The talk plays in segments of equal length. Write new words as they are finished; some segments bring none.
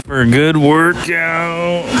for a good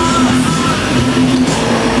workout.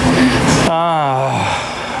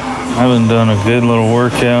 I haven't done a good little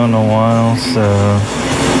workout in a while, so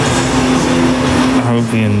I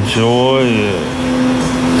hope you enjoy it.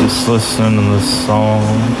 Just listening to this song.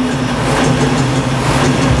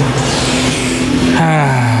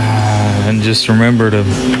 And just remember to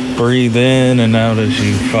breathe in and out as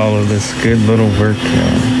you follow this good little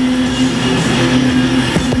workout.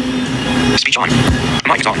 Speech on.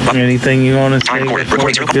 Mic is on. Button. Anything you want to say before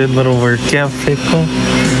a good little workout, Pickle?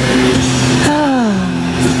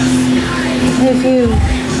 If you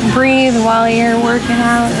breathe while you're working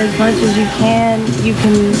out as much as you can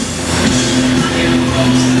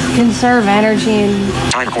conserve energy and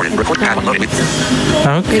Time recorded. Record pad unloaded.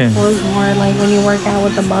 Okay. it flows more like when you work out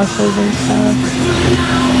with the muscles and stuff.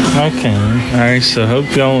 Okay. Alright, so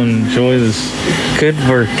hope y'all enjoy this good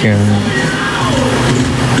workout.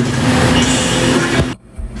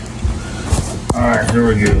 Alright, here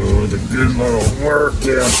we go with a good little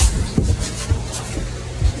workout.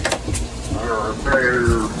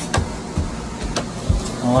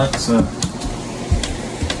 Alexa,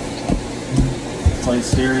 play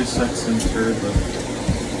Sirius XM Turbo.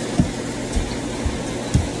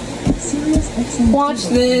 Watch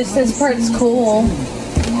this. This part's cool.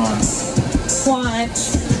 Watch.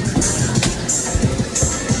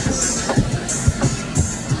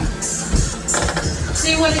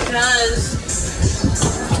 See what it does.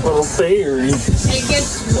 Little theory. It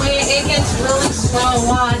gets really slow.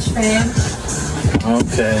 Watch, fam.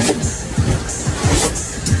 Okay.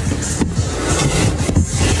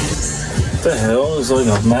 What the hell? There's like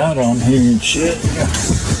a mat on here and shit.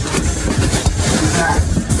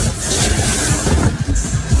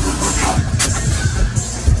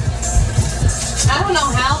 I don't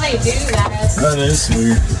know how they do that. That is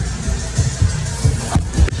weird.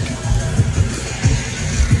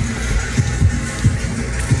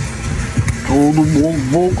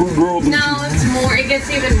 No, it's more. It gets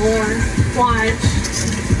even more. Watch.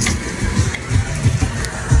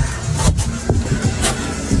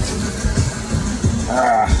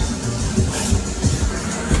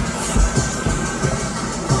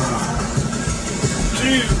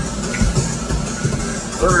 Two,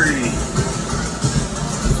 3,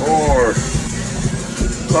 4,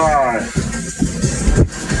 5,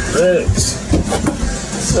 6,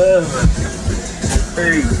 7,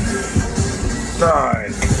 8,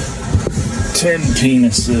 9, 10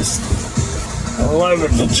 penises, 11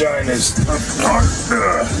 vaginas.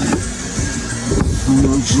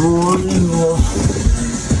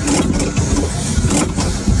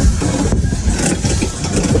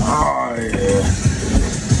 Oh yeah.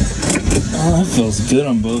 Oh, that feels good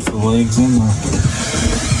on both the legs and the...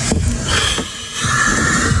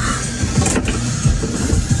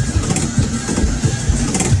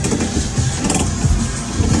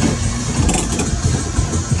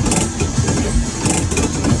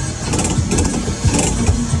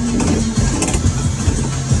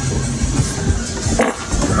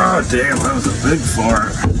 Oh damn, that was a big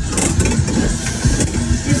fart.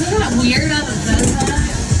 Isn't that weird how it does that?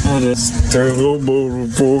 That is terrible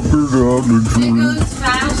motherfucker down the It tree. goes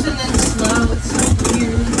fast and then slow. It's so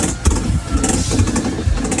weird.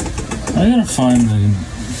 I gotta find the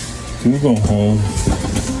Google Home.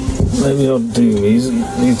 Maybe I'll do music,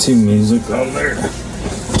 YouTube music on there.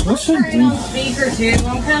 I should Turn it do. on speaker too.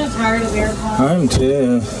 I'm kind of tired of AirPods. I'm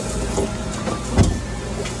too.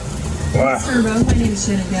 Wow. Turbo, my name's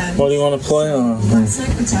Shannon Gad. What do you want to play on?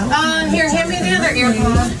 Here, hand me the other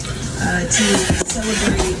AirPod. To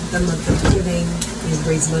celebrate the month of giving and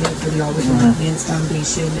raise money for the Albert Advance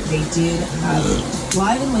Foundation, they did have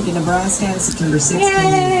live in Lincoln, Nebraska, September 16th, a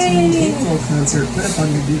full concert put up on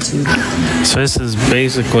your YouTube. So this is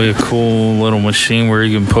basically a cool little machine where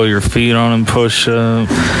you can put your feet on and push up,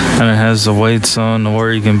 and it has the weights on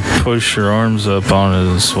where you can push your arms up on it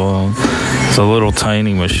as well. It's a little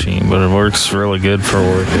tiny machine, but it works really good for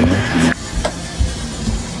working.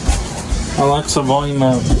 Alexa, volume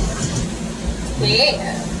up.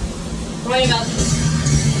 Yeah. What about this?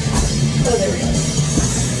 Oh, there we go.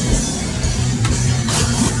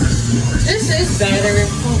 This is better.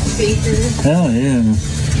 On speaker. Hell yeah.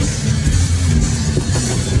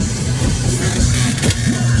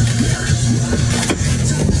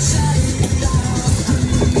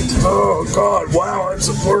 Oh God, wow, it's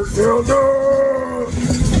a workout. No!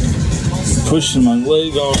 Pushing my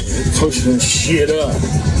leg on, pushing this shit up.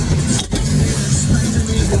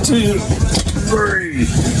 2, 3,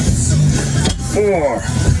 4,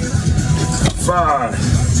 5,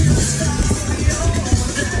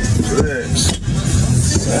 6,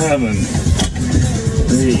 7,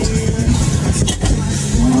 8,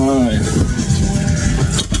 9,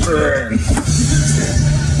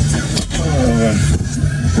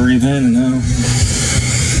 in and out.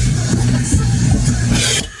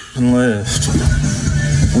 And lift.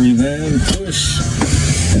 Breathe in, push.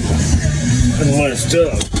 And lift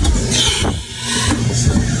up.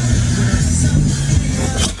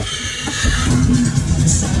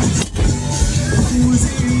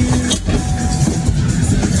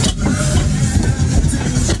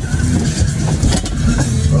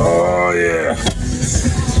 Oh yeah.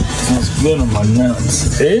 Sounds good on my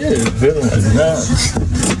nuts. It is good on my nuts.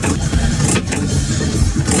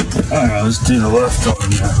 Alright, let's do the left arm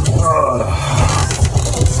now. Oh.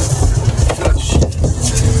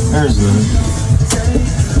 There's the.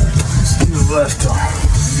 Let's do the left arm.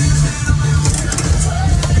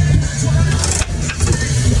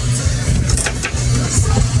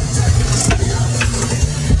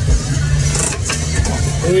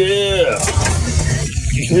 Yeah.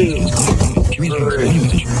 2,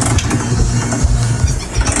 3.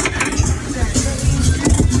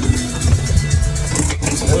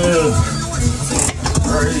 2,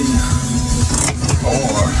 3,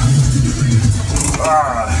 4,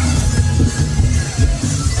 5,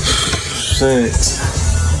 6,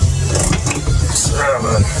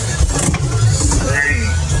 7, 8,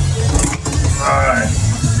 9,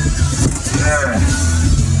 10.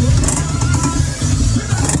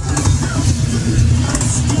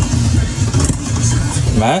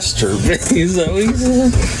 Masturbate, is that what you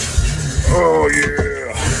said? Oh yeah.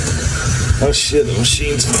 Oh shit, the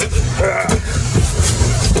machine's moving.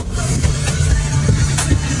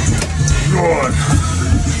 1,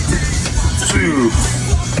 2,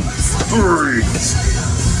 3,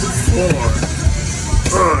 4,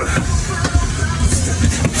 5,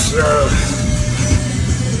 7.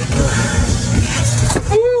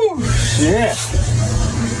 Woo! Yeah.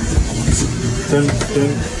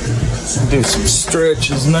 Do some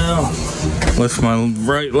stretches now. Lift my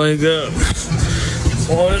right leg up.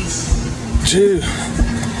 1, 2,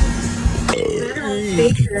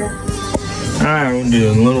 3. Alright, we'll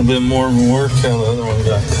do a little bit more of a workout. The other one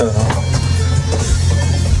got cut off.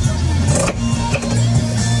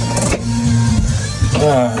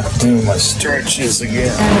 Doing my stretches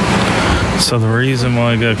again. So the reason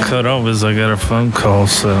why I got cut off is I got a phone call,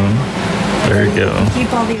 so there you go.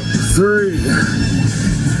 Keep all these. 3,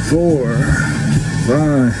 4,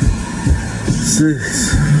 5,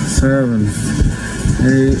 6, 7,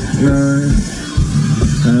 8, 9,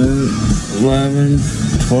 10, 11,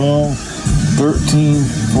 12, 13,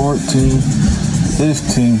 14,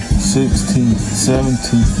 15, 16,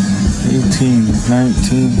 17, 18,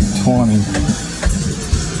 19, 20.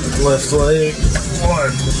 Left leg.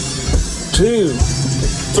 1, 2,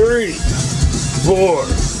 3, 4,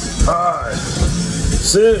 5,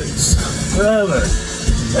 6, 7,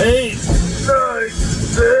 8, 9,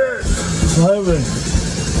 10, 11,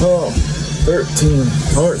 12, 13,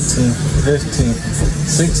 14, 15,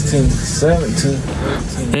 16,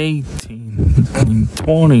 17, 18,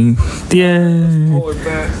 20. Yay! Pull it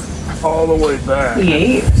back, all the way back.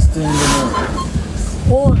 Yeah. Standing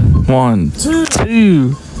up. 1,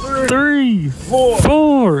 2, 3,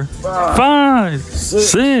 4, 5,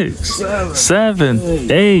 6,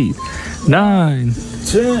 7, 8, 9,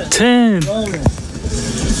 10,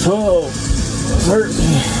 12,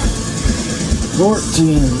 13,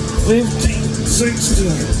 14, 15, 16,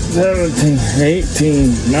 17,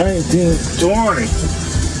 18, 19, 20.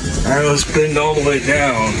 Alright, let's bend all the way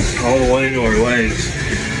down, all the way to our legs.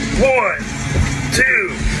 1,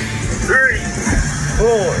 2, 3,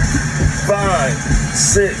 4, 5,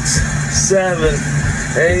 6, 7,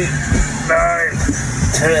 8, 9,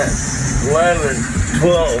 10, 11,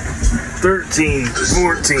 12, 13,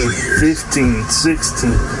 14, 15,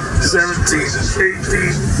 16, 17,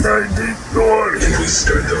 18, 19, 20.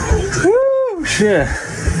 Woo! Shit.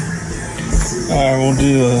 Alright, we'll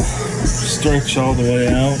do a stretch all the way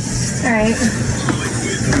out. Alright.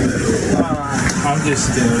 I'm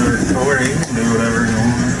just doing it. Or you can do whatever you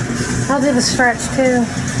want. I'll do the stretch too.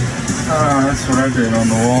 That's what I did on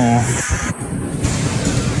the wall.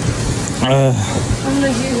 I'm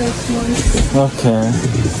gonna do this one. Okay.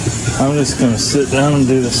 I'm just gonna sit down and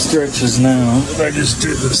do the stretches now. I just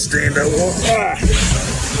do the stand up walk.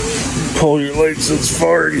 Pull your legs as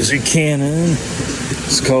far as you can in.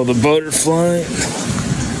 It's called a butterfly.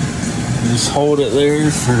 Just hold it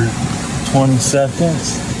there for 20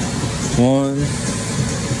 seconds. 1,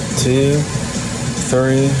 2,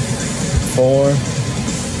 3, 4,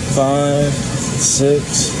 5, 6,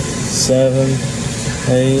 7,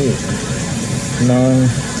 8, 9,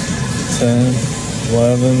 10,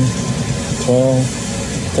 11, 12,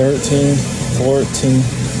 13, 14,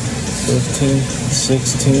 15,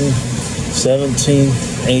 16, 17,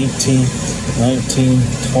 18,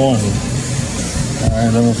 1920.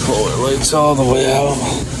 Alright, I'm gonna pull the lights all the way out.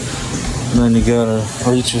 And then you gotta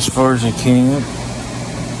reach as far as you can.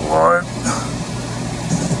 1,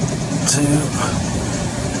 2,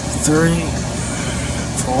 3,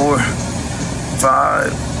 4,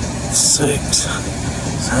 5, 6,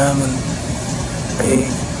 7, 8,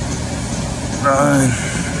 9,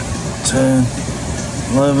 10,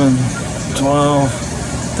 11, 12,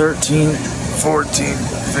 13, 14,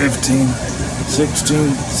 15,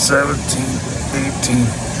 16, 17, 18,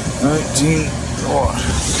 19,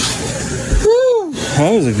 Woo!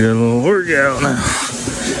 That was a good little workout now.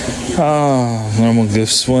 Oh, I'm gonna go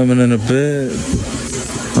swimming in a bit.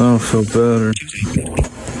 I don't feel better.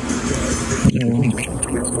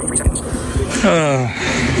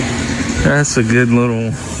 That's a good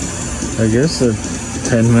little, I guess, a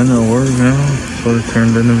 10-minute workout. That's what it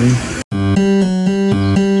turned into me.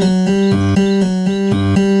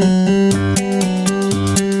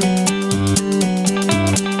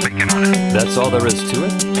 That's all there is to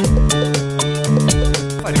it.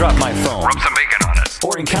 If I drop my phone, Rub some bacon on it.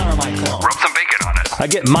 or encounter my clone, Rub some bacon on it. I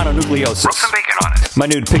get mononucleosis. Rub some bacon on it. My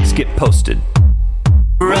nude pics get posted.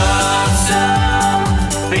 Rub some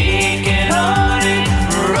bacon on it.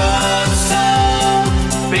 Rub some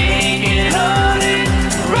bacon on it.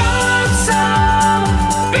 Rub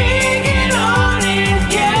some bacon on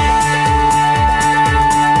it, yeah.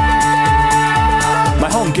 My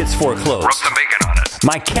home gets foreclosed. Rub some bacon on it.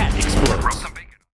 My cat explodes. Rub some bacon.